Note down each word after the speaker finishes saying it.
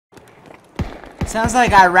Sounds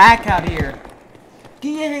like Iraq out here.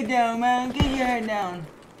 Get your head down, man. Get your head down.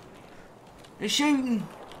 They're shooting.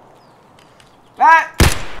 Ah!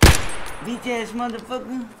 Bitch ass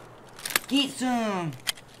motherfucker. Get some.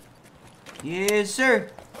 Yes, sir.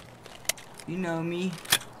 You know me.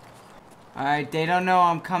 Alright, they don't know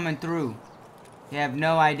I'm coming through. They have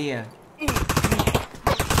no idea.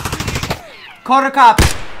 Call the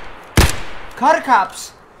cops. Call the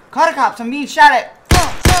cops. Call the cops. I'm being shot at.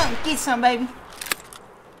 Get some, baby.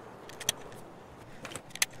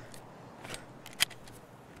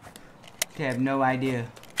 They have no idea.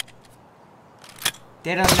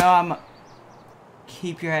 They don't know I'm...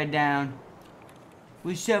 Keep your head down.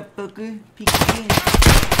 What's up, fucker? Peek in.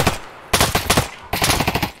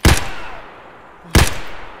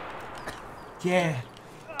 Yeah.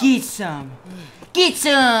 Get some. Get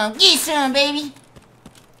some. Get some, baby.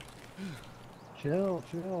 Chill,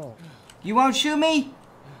 chill. You won't shoot me?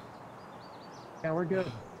 Yeah, we're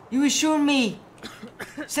good. You was shooting me.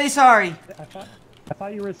 Say sorry. I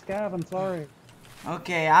thought you were a scav. I'm sorry.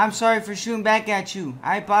 Okay, I'm sorry for shooting back at you.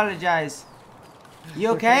 I apologize. You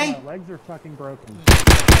okay? My legs are fucking broken.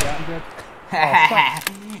 Yeah, I'm good.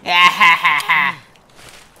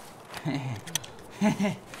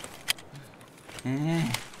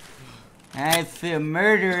 I feel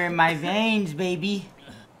murder in my veins, baby.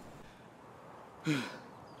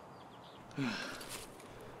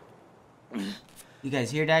 You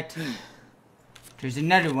guys hear that? There's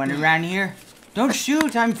another one around here. Don't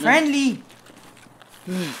shoot, I'm friendly.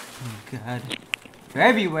 Oh god. They're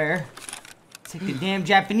everywhere. It's like the damn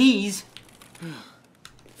Japanese.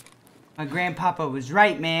 My grandpapa was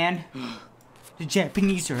right, man. The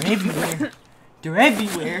Japanese are everywhere. They're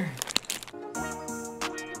everywhere.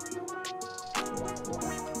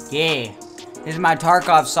 Yeah. This is my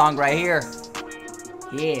Tarkov song right here.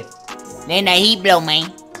 Yeah. Then the heat blow,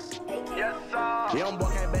 man. Young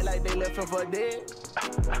boy came back like they left him for dead.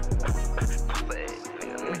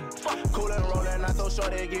 Cool and rollin', not so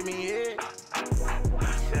short they give me head.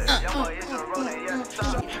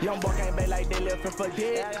 Young boy came back like they left him for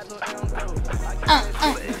dead.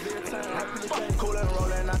 Cool and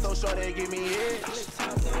rollin', not so short they give me head.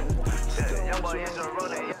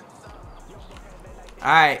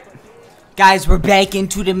 Alright. Guys, we're back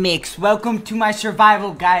into the mix. Welcome to my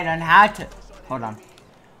survival guide on how to... Hold on.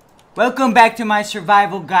 Welcome back to my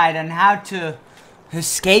survival guide on how to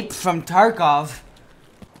escape from Tarkov.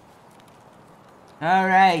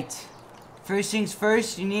 Alright. First things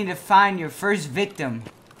first, you need to find your first victim.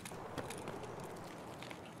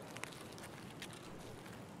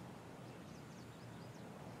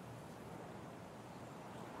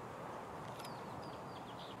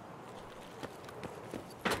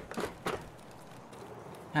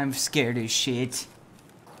 I'm scared as shit.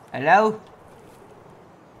 Hello?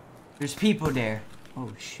 There's people there.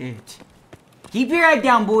 Oh shit. Keep your head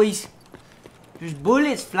down, boys. There's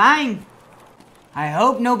bullets flying. I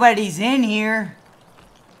hope nobody's in here.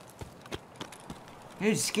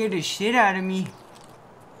 It scared the shit out of me.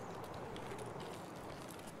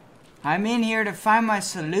 I'm in here to find my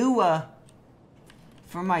Salua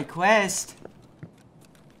for my quest.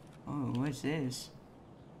 Oh, what's this?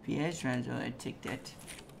 PS runs. Oh, I take that.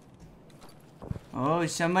 Oh,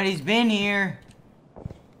 somebody's been here.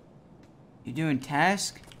 You doing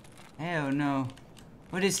task? Hell no.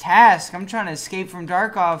 What is task? I'm trying to escape from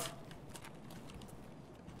Tarkov.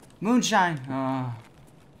 Moonshine. Oh.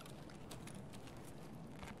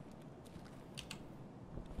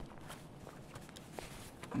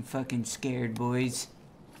 I'm fucking scared, boys.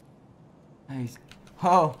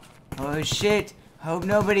 Oh shit. Hope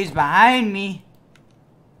nobody's behind me.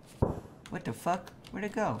 What the fuck? Where'd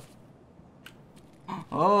it go?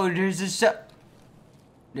 Oh, there's a soap.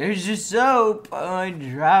 There's a soap. Oh, I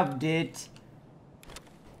dropped it.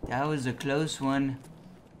 That was a close one.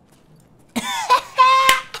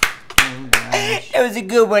 Oh gosh. That was a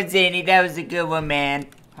good one, Sandy. That was a good one, man.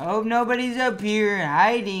 Hope nobody's up here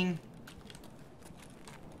hiding.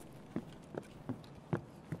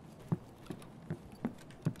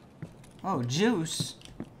 Oh, juice.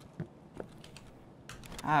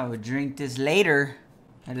 I will drink this later.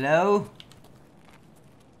 Hello?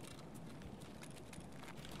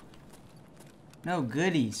 No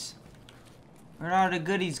goodies. Where'd all the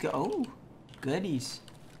goodies go? Oh, goodies.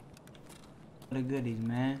 The goodies,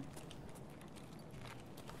 man.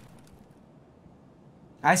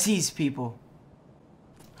 I see these people.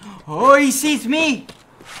 Oh, he sees me!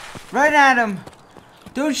 Run at him!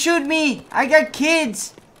 Don't shoot me! I got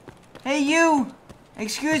kids! Hey, you!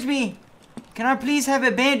 Excuse me! Can I please have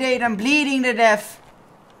a band-aid? I'm bleeding to death.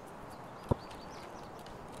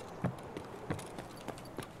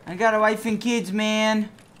 I got a wife and kids, man.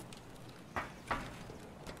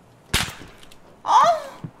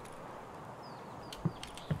 Oh!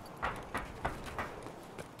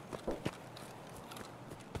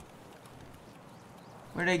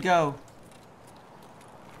 Where'd they go?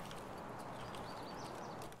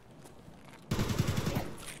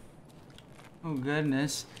 Oh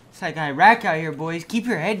goodness. It's like Iraq out here, boys. Keep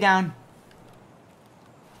your head down.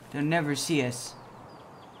 They'll never see us.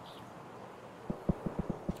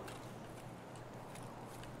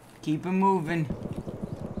 Keep it moving.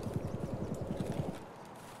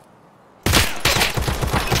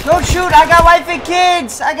 Don't shoot! I got wife and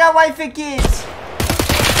kids! I got wife and kids!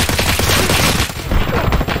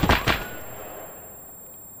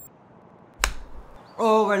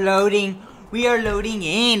 Oh, we're loading. We are loading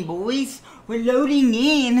in, boys. We're loading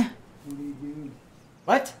in. What are you doing?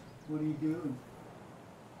 What? What are you doing?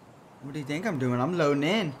 What do you think I'm doing? I'm loading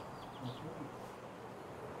in.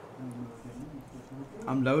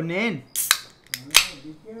 I'm loading in.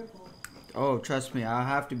 Be careful. Oh, trust me, I'll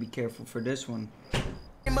have to be careful for this one.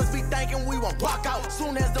 They must be thinking we won't rock out.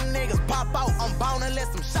 Soon as them niggas pop out, I'm bound and let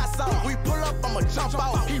some shots out. We pull up, I'ma jump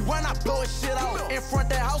out. He run, I blow his shit out. In front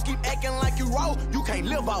that house, keep acting like you raw. You can't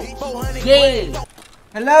live out. 400. Yeah.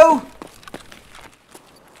 Hello?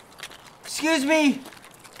 Excuse me.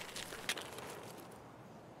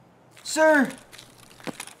 Sir.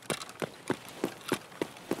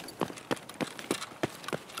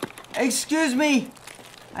 Excuse me.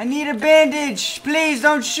 I need a bandage. Please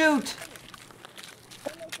don't shoot.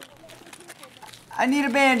 I need a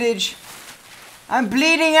bandage. I'm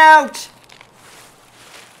bleeding out.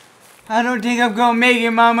 I don't think I'm gonna make it,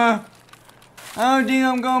 mama. I don't think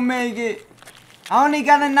I'm gonna make it. I only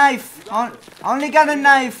got a knife. I only got a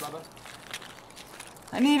knife.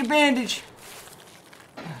 I need a bandage.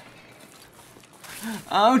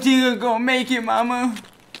 I don't think I'm gonna make it, mama.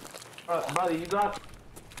 Buddy, you got...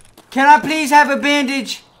 Can I please have a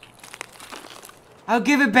bandage? I'll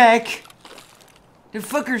give it back. The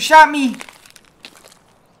fucker shot me.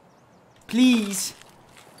 Please.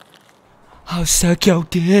 I'll suck your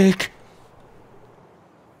dick.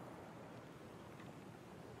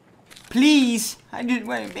 Please. I just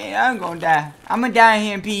wait, man. I'm gonna die. I'm gonna die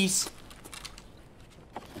here in peace.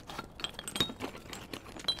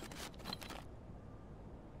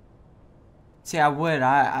 See, I would.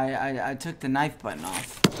 I took the knife button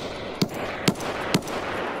off.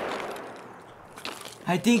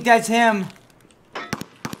 I think that's him.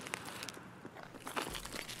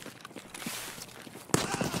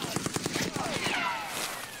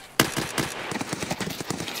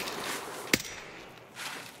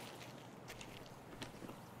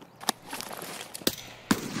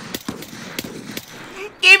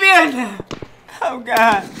 Give me a... Oh,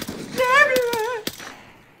 God.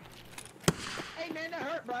 Hey, man, that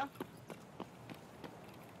hurt, bro.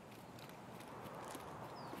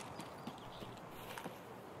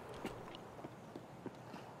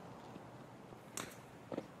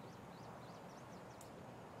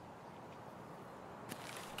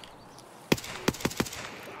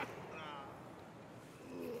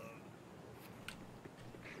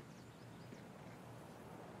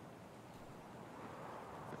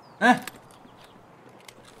 Huh?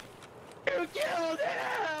 You killed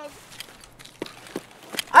him!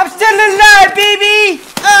 I'm still alive, baby!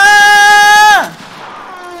 Ah!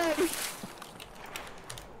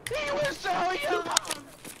 He was so young!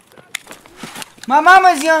 My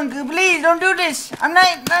mama's young. Please don't do this.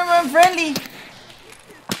 I'm friendly.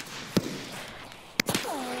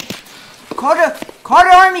 Call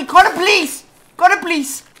the army. Call the police. Call the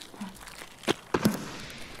police.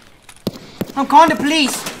 I'm calling the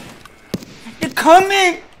police. They're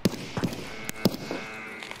coming.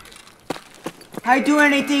 I'd do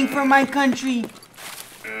anything for my country.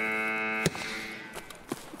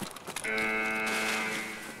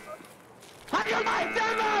 Have you my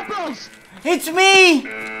dead apples? It's me.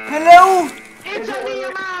 Hello. It's a me,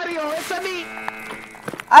 Mario. It's a me.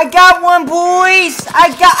 I got one, boys. I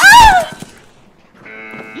got. Ah!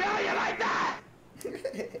 Yeah, you like that?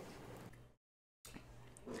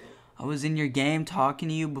 I was in your game talking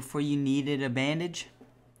to you before you needed a bandage.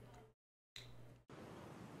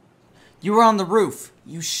 You were on the roof.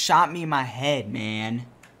 You shot me in my head, man.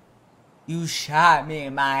 You shot me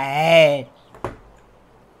in my head.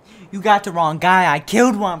 You got the wrong guy. I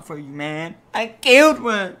killed one for you, man. I killed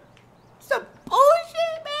one. Some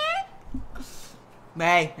bullshit, man. But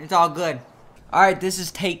hey, it's all good. Alright, this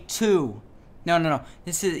is take 2. No.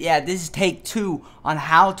 This is take 2 on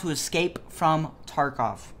how to escape from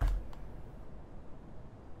Tarkov.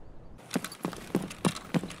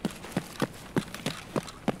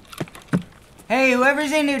 Hey,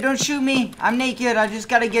 whoever's in here, don't shoot me. I'm naked. I just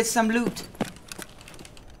gotta get some loot.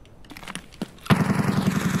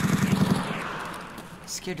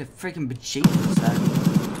 Scared the freaking bejesus out of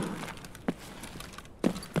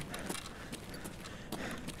me.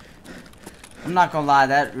 I'm not gonna lie,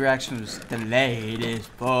 that reaction was delayed as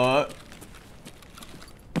fuck.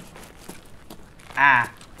 I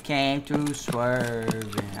came through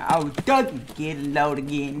swerving. I was ducking, get a load of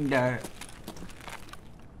getting dirt.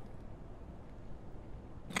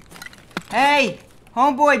 Hey,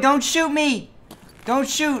 homeboy, don't shoot me. Don't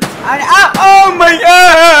shoot. Oh my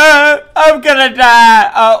god! I'm gonna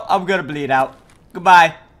die. Oh, I'm gonna bleed out.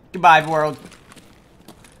 Goodbye. Goodbye, world.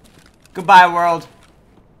 Goodbye, world.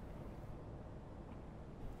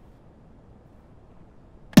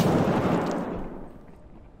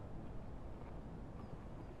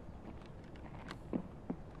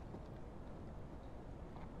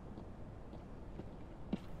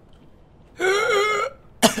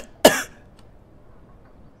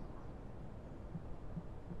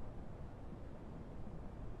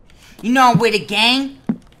 You know I'm with a gang.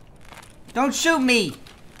 Don't shoot me.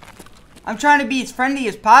 I'm trying to be as friendly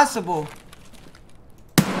as possible.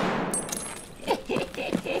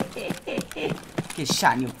 Get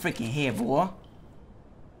shot in your freaking head, boy.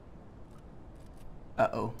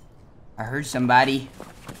 Uh-oh. I heard somebody.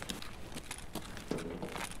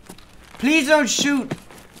 Please don't shoot.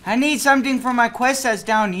 I need something for my quest that's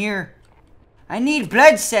down here. I need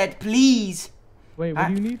blood set, please. Wait, what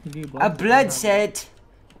do you need? You need blood? A blood set.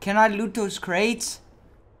 Can I loot those crates?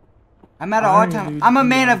 I'm at a hard time. I'm a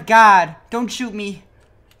man of God. Don't shoot me.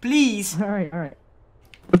 Please. Alright, alright.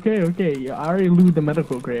 Okay, yeah, I already looted the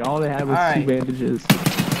medical crate. All they had was 2 bandages.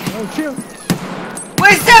 Oh, shoot!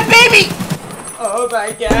 Where's that baby? Oh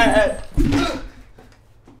my god.